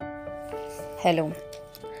Hello.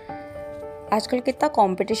 आजकल कितना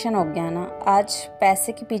competition हो गया है ना। आज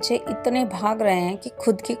पैसे के पीछे इतने भाग रहे हैं कि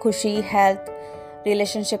खुद की खुशी, हेल्थ,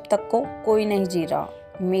 रिलेशनशिप तक को कोई नहीं जी रहा।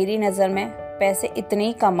 मेरी नज़र में पैसे इतने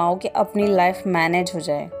ही कमाओ कि अपनी लाइफ मैनेज हो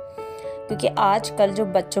जाए, क्योंकि आजकल जो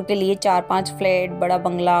बच्चों के लिए 4-5 फ्लैट, बड़ा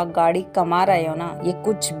बंगला, गाड़ी कमा रहे हो ना, ये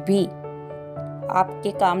कुछ भी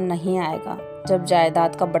आपके काम नहीं आएगा। जब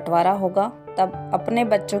जायदाद का बंटवारा होगा तब अपने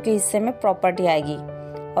बच्चों के हिस्से में प्रॉपर्टी आएगी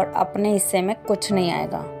और अपने हिस्से में कुछ नहीं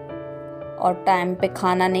आएगा। और टाइम पे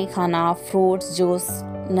खाना नहीं खाना, फ्रूट्स जूस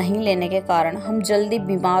नहीं लेने के कारण हम जल्दी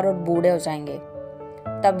बीमार और बूढ़े हो जाएंगे।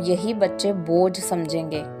 तब यही बच्चे बोझ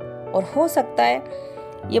समझेंगे और हो सकता है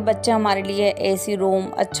ये बच्चे हमारे लिए एसी रूम,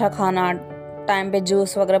 अच्छा खाना, टाइम पे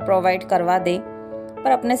जूस वगैरह प्रोवाइड करवा दे,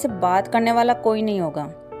 पर अपने से बात करने वाला कोई नहीं होगा,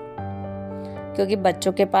 क्योंकि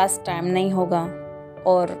बच्चों के पास टाइम नहीं होगा।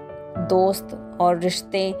 और दोस्त और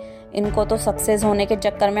रिश्ते, इनको तो सक्सेस होने के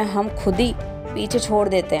चक्कर में हम खुद ही पीछे छोड़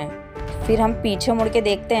देते हैं। फिर हम पीछे मुड़ के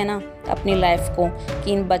देखते हैं ना अपनी लाइफ को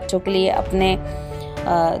कि इन बच्चों के लिए अपने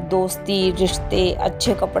दोस्ती, रिश्ते,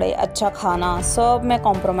 अच्छे कपड़े, अच्छा खाना सब में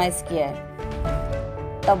कॉम्प्रोमाइज़ किया है।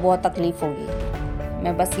 तब बहुत तकलीफ़ होगी।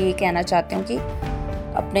 मैं बस ये कहना चाहती हूँ कि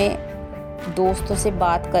अपने दोस्तों से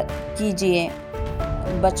बात कीजिए।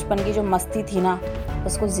 बचपन की जो मस्ती थी ना,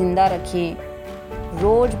 उसको ज़िंदा रखिए।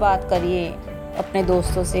 रोज़ बात करिए अपने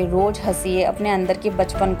दोस्तों से, रोज़ हंसिए, अपने अंदर के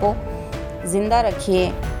बचपन को ज़िंदा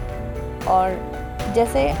रखिए। और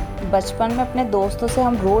जैसे बचपन में अपने दोस्तों से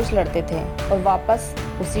हम रोज़ लड़ते थे और वापस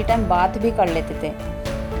उसी टाइम बात भी कर लेते थे।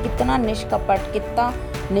 कितना निष्कपट, कितना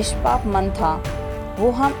निष्पाप मन था। वो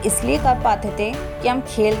हम इसलिए कर पाते थे कि हम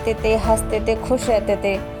खेलते थे, हंसते थे, खुश रहते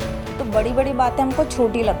थे, तो बड़ी बड़ी बातें हमको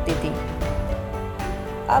छोटी लगती थी।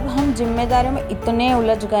 अब हम जिम्मेदारियों में इतने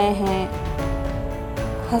उलझ गए हैं,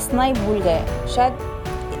 हंसना ही भूल गए।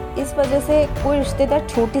 शायद इस वजह से कोई रिश्तेदार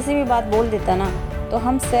छोटी सी भी बात बोल देता ना, तो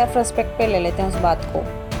हम सेल्फ रेस्पेक्ट पे ले लेते हैं उस बात को।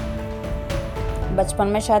 बचपन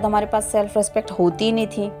में शायद हमारे पास सेल्फ रेस्पेक्ट होती ही नहीं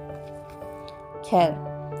थी। खैर,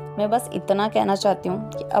 मैं बस इतना कहना चाहती हूँ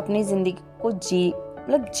कि अपनी ज़िंदगी को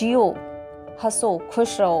जियो, हंसो,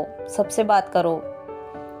 खुश रहो, सबसे बात करो,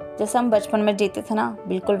 जैसे हम बचपन में जीते थे ना,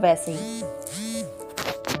 बिल्कुल वैसे ही।